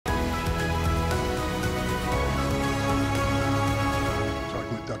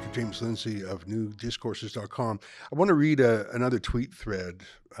James Lindsay of newdiscourses.com. I want to read another tweet thread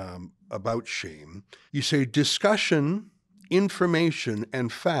about shame. You say, discussion, information,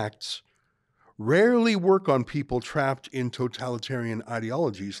 and facts rarely work on people trapped in totalitarian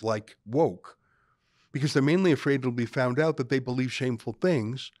ideologies like woke, because they're mainly afraid it'll be found out that they believe shameful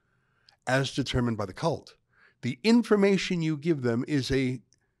things as determined by the cult. The information you give them is a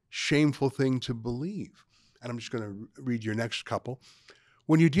shameful thing to believe. And I'm just going to read your next couple.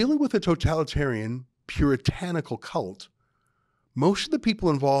 When you're dealing with a totalitarian, puritanical cult, most of the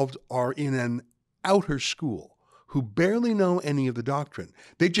people involved are in an outer school who barely know any of the doctrine.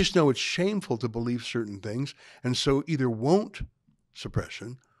 They just know it's shameful to believe certain things, and so either won't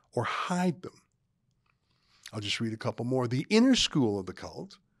suppression or hide them. I'll just read a couple more. The inner school of the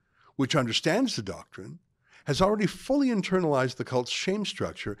cult, which understands the doctrine, has already fully internalized the cult's shame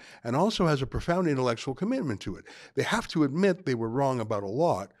structure and also has a profound intellectual commitment to it. They have to admit they were wrong about a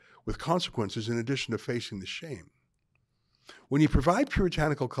lot, with consequences in addition to facing the shame. When you provide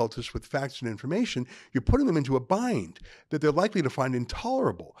puritanical cultists with facts and information, you're putting them into a bind that they're likely to find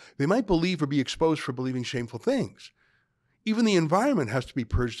intolerable. They might believe or be exposed for believing shameful things. Even the environment has to be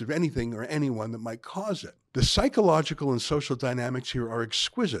purged of anything or anyone that might cause it. The psychological and social dynamics here are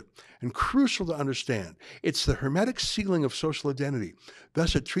exquisite and crucial to understand. It's the hermetic sealing of social identity.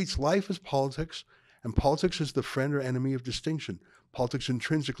 Thus, it treats life as politics, and politics as the friend or enemy of distinction. Politics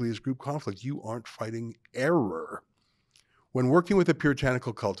intrinsically is group conflict. You aren't fighting error. When working with a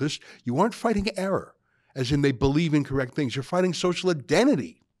puritanical cultist, you aren't fighting error, as in they believe incorrect things. You're fighting social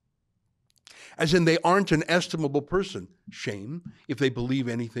identity, as in they aren't an estimable person. Shame if they believe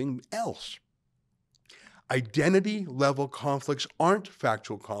anything else. Identity level conflicts aren't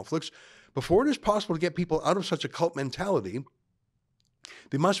factual conflicts. Before it is possible to get people out of such a cult mentality,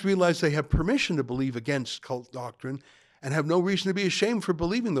 they must realize they have permission to believe against cult doctrine and have no reason to be ashamed for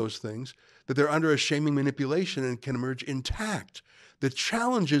believing those things, that they're under a shaming manipulation and can emerge intact. The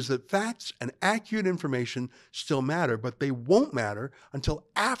challenge is that facts and accurate information still matter, but they won't matter until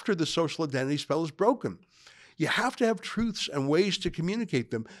after the social identity spell is broken. You have to have truths and ways to communicate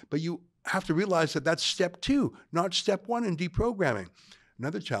them, but you have to realize that that's step 2, not step 1 in deprogramming.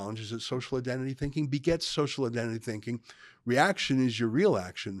 Another challenge is that social identity thinking begets social identity thinking. Reaction is your real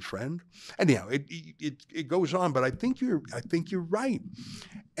action, friend. Anyhow, it goes on, but I think you're right.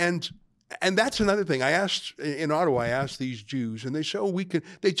 And that's another thing. In Ottawa, I asked these Jews, and they said,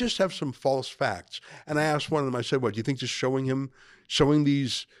 they just have some false facts. And I asked one of them, I said, what, do you think just showing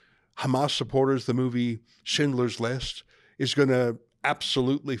these Hamas supporters the movie Schindler's List is going to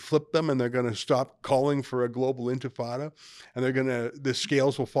absolutely flip them, and they're going to stop calling for a global intifada, and the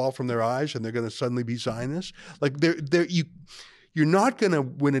scales will fall from their eyes, and they're going to suddenly be Zionists? Like you're not going to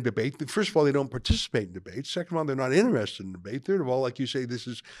win a debate. First of all, they don't participate in debates. Second of all, they're not interested in debate. Third of all, like you say, this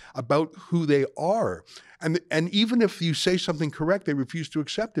is about who they are. And even if you say something correct, they refuse to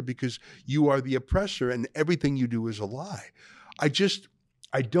accept it because you are the oppressor and everything you do is a lie.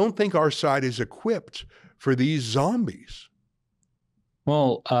 I don't think our side is equipped for these zombies.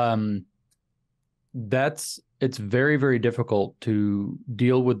 Well, it's very, very difficult to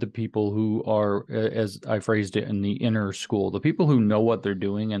deal with the people who are, as I phrased it, in the inner school. The people who know what they're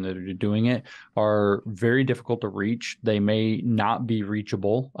doing and that are doing it are very difficult to reach. They may not be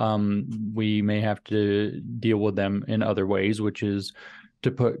reachable. We may have to deal with them in other ways, which is, to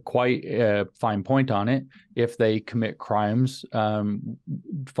put quite a fine point on it, if they commit crimes,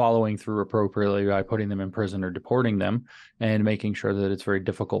 following through appropriately by putting them in prison or deporting them, and making sure that it's very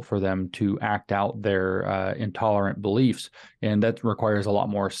difficult for them to act out their intolerant beliefs. And that requires a lot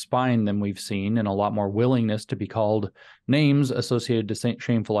more spine than we've seen, and a lot more willingness to be called names associated to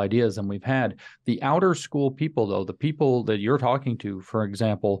shameful ideas than we've had. The outer school people, though, the people that you're talking to, for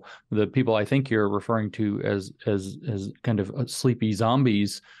example, the people I think you're referring to as kind of sleepy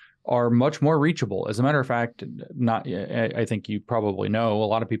zombies, are much more reachable. As a matter of fact, I think you probably know, a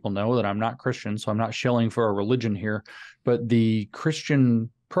lot of people know that I'm not Christian, so I'm not shilling for a religion here, but the Christian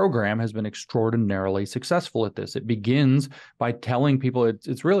program has been extraordinarily successful at this. It begins by telling people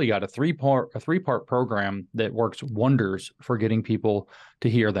it's really got a three-part program that works wonders for getting people to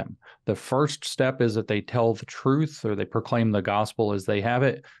hear them. The first step is that they tell the truth, or they proclaim the gospel as they have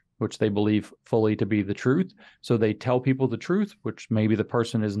it, which they believe fully to be the truth. So they tell people the truth, which maybe the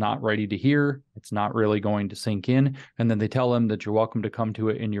person is not ready to hear. It's not really going to sink in. And then they tell them that you're welcome to come to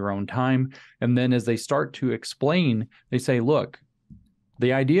it in your own time. And then as they start to explain, they say, look,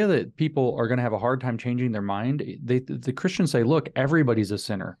 the idea that people are going to have a hard time changing their mind, the Christians say, look, everybody's a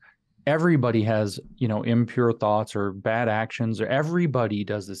sinner. everybody has, impure thoughts or bad actions, or everybody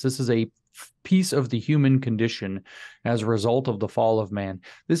does this. This is a piece of the human condition as a result of the fall of man.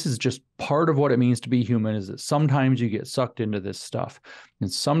 This is just part of what it means to be human, is that sometimes you get sucked into this stuff,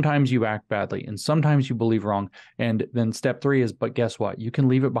 and sometimes you act badly, and sometimes you believe wrong. And then step 3 is, but guess what? You can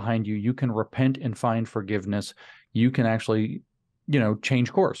leave it behind you. You can repent and find forgiveness. You can actually,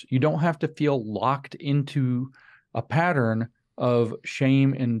 change course. You don't have to feel locked into a pattern of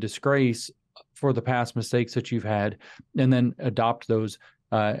shame and disgrace for the past mistakes that you've had, and then adopt those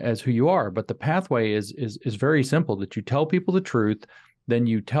as who you are. But the pathway is very simple: that you tell people the truth, then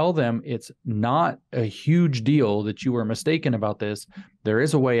you tell them it's not a huge deal that you were mistaken about this. There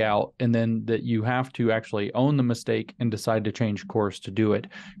is a way out, and then that you have to actually own the mistake and decide to change course to do it,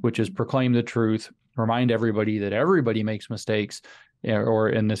 which is proclaim the truth, remind everybody that everybody makes mistakes, or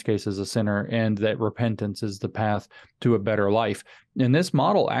in this case is a sinner, and that repentance is the path to a better life. And this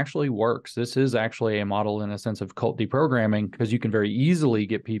model actually works. This is actually a model in a sense of cult deprogramming, because you can very easily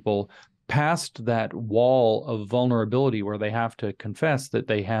get people past that wall of vulnerability where they have to confess that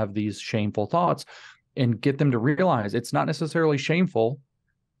they have these shameful thoughts, and get them to realize it's not necessarily shameful.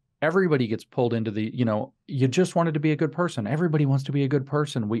 Everybody gets pulled into the, you just wanted to be a good person. Everybody wants to be a good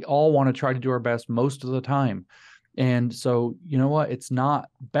person. We all want to try to do our best most of the time. And so, you know what? It's not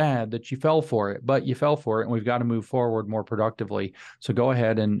bad that you fell for it, but you fell for it, and we've got to move forward more productively. So go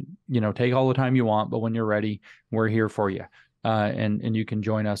ahead and, take all the time you want, but when you're ready, we're here for you. And you can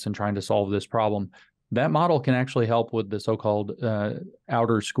join us in trying to solve this problem. That model can actually help with the so-called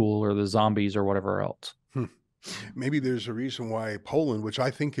outer school, or the zombies, or whatever else. Maybe there's a reason why Poland, which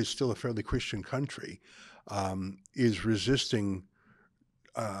I think is still a fairly Christian country, is resisting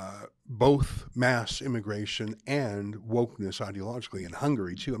both mass immigration and wokeness ideologically, in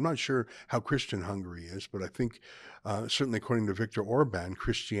Hungary too. I'm not sure how Christian Hungary is, but I think certainly according to Viktor Orban,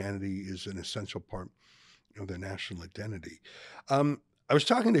 Christianity is an essential part of their national identity. I was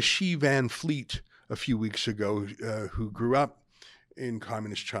talking to Xi Van Fleet a few weeks ago, who grew up in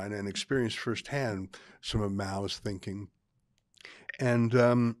communist China and experienced firsthand some of Mao's thinking. And,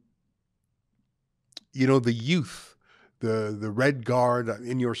 the youth, the Red Guard.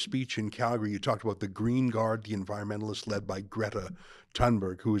 In your speech in Calgary, you talked about the Green Guard, the environmentalists led by Greta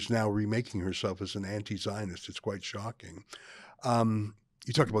Thunberg, who is now remaking herself as an anti-Zionist. It's quite shocking. You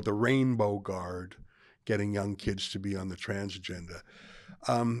talked about the Rainbow Guard, getting young kids to be on the trans agenda.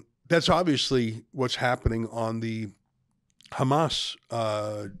 That's obviously what's happening on the Hamas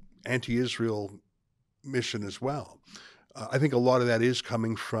anti-Israel mission as well. I think a lot of that is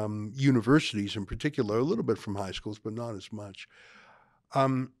coming from universities in particular, a little bit from high schools, but not as much.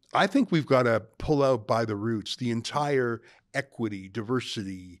 I think we've got to pull out by the roots the entire equity,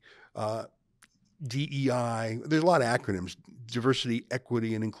 diversity, DEI. There's a lot of acronyms: diversity,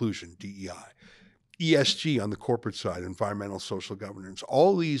 equity, and inclusion, DEI. ESG on the corporate side, environmental, social governance.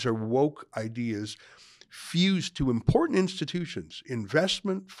 All these are woke ideas fused to important institutions,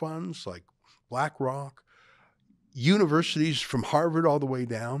 investment funds like BlackRock, universities from Harvard all the way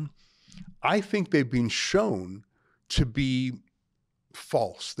down. I think they've been shown to be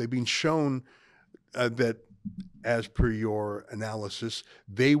false. They've been shown that, as per your analysis,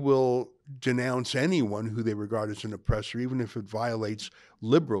 they will denounce anyone who they regard as an oppressor, even if it violates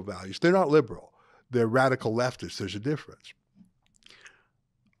liberal values. They're not liberal. They're radical leftists. There's a difference.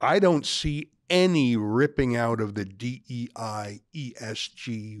 I don't see any ripping out of the DEI,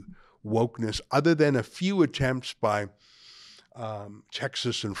 ESG wokeness, other than a few attempts by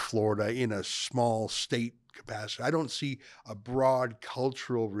Texas and Florida in a small state capacity. I don't see a broad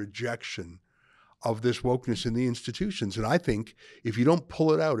cultural rejection of this wokeness in the institutions. And I think if you don't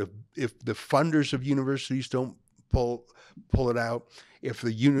pull it out, if the funders of universities don't pull it out, if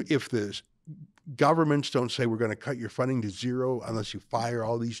the governments don't say we're going to cut your funding to zero unless you fire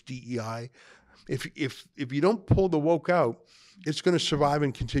all these DEI, if you don't pull the woke out, it's going to survive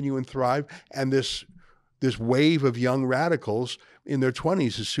and continue and thrive. And this wave of young radicals in their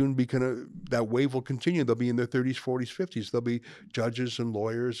 20s is soon that wave will continue. They'll be in their 30s, 40s, 50s. They'll be judges and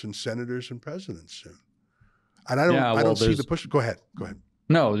lawyers and senators and presidents soon. And I don't see the push. Go ahead.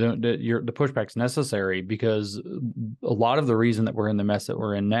 No, the pushback's necessary, because a lot of the reason that we're in the mess that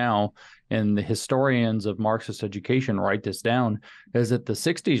we're in now, and the historians of Marxist education write this down, is that the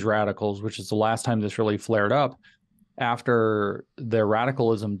 60s radicals, which is the last time this really flared up, after their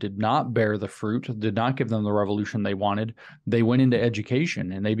radicalism did not bear the fruit, did not give them the revolution they wanted, they went into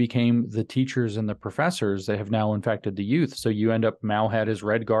education and they became the teachers and the professors that have now infected the youth. So you end up, Mao had his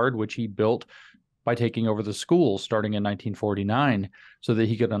Red Guard, which he built by taking over the schools starting in 1949 so that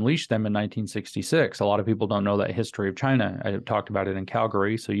he could unleash them in 1966. A lot of people don't know that history of China. I talked about it in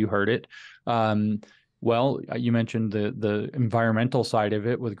Calgary, so you heard it. Well, you mentioned the environmental side of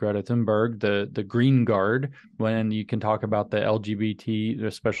it with Greta Thunberg, the Green Guard, when you can talk about the LGBT,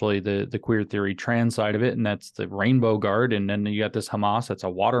 especially the queer theory trans side of it, and that's the Rainbow Guard. And then you got this Hamas, that's a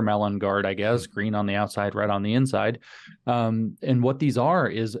watermelon guard, I guess, green on the outside, red on the inside. And what these are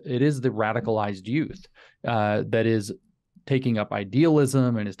is it is the radicalized youth that is taking up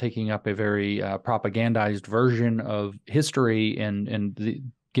idealism and is taking up a very propagandized version of history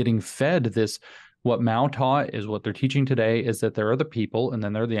and getting fed this. What Mao taught is what they're teaching today is that there are the people and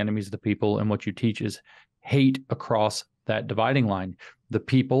then there are the enemies of the people. And what you teach is hate across that dividing line. The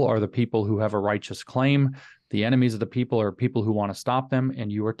people are the people who have a righteous claim. The enemies of the people are people who want to stop them.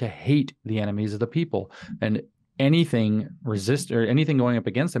 And you are to hate the enemies of the people. And anything going up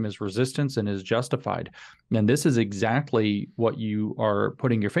against them is resistance and is justified. And this is exactly what you are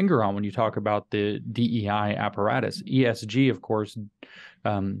putting your finger on when you talk about the DEI apparatus. ESG, of course,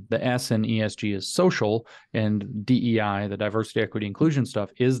 the S in ESG is social, and DEI, the diversity, equity, inclusion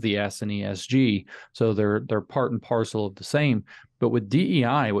stuff, is the S in ESG. So they're part and parcel of the same. But with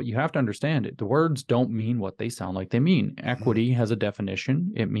DEI, what you have to understand, the words don't mean what they sound like they mean. Equity has a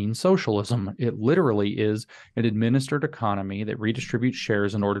definition. It means socialism. It literally is an administered economy that redistributes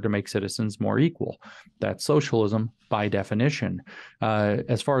shares in order to make citizens more equal. That's socialism by definition.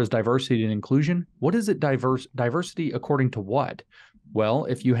 As far as diversity and inclusion, what is it diversity according to what? Well,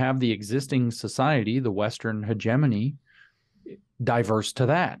 if you have the existing society, the Western hegemony, diverse to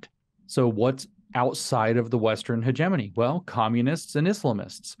that. So what's outside of the Western hegemony? Well, communists and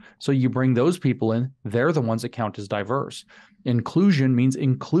Islamists. So you bring those people in, they're the ones that count as diverse. Inclusion means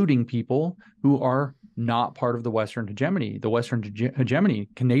including people who are not part of the Western hegemony. The Western hegemony,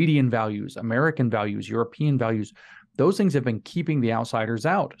 Canadian values, American values, European values, those things have been keeping the outsiders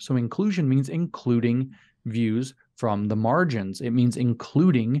out. So inclusion means including views from the margins. It means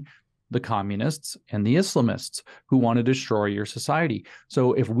including the communists and the Islamists who want to destroy your society.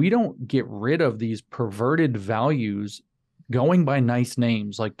 So if we don't get rid of these perverted values going by nice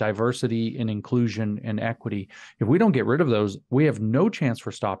names like diversity and inclusion and equity, if we don't get rid of those, we have no chance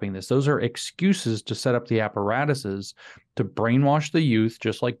for stopping this. Those are excuses to set up the apparatuses to brainwash the youth,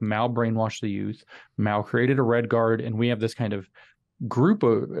 just like Mao brainwashed the youth. Mao created a Red Guard, and we have this kind of group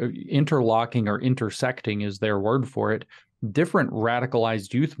of interlocking or intersecting is their word for it, different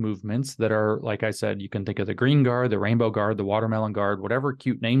radicalized youth movements that are, like I said, you can think of the Green Guard, the Rainbow Guard, the Watermelon Guard, whatever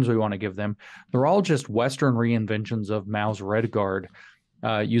cute names we want to give them. They're all just Western reinventions of Mao's Red Guard,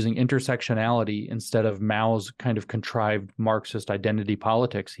 using intersectionality instead of Mao's kind of contrived Marxist identity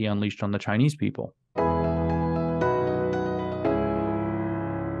politics he unleashed on the Chinese people.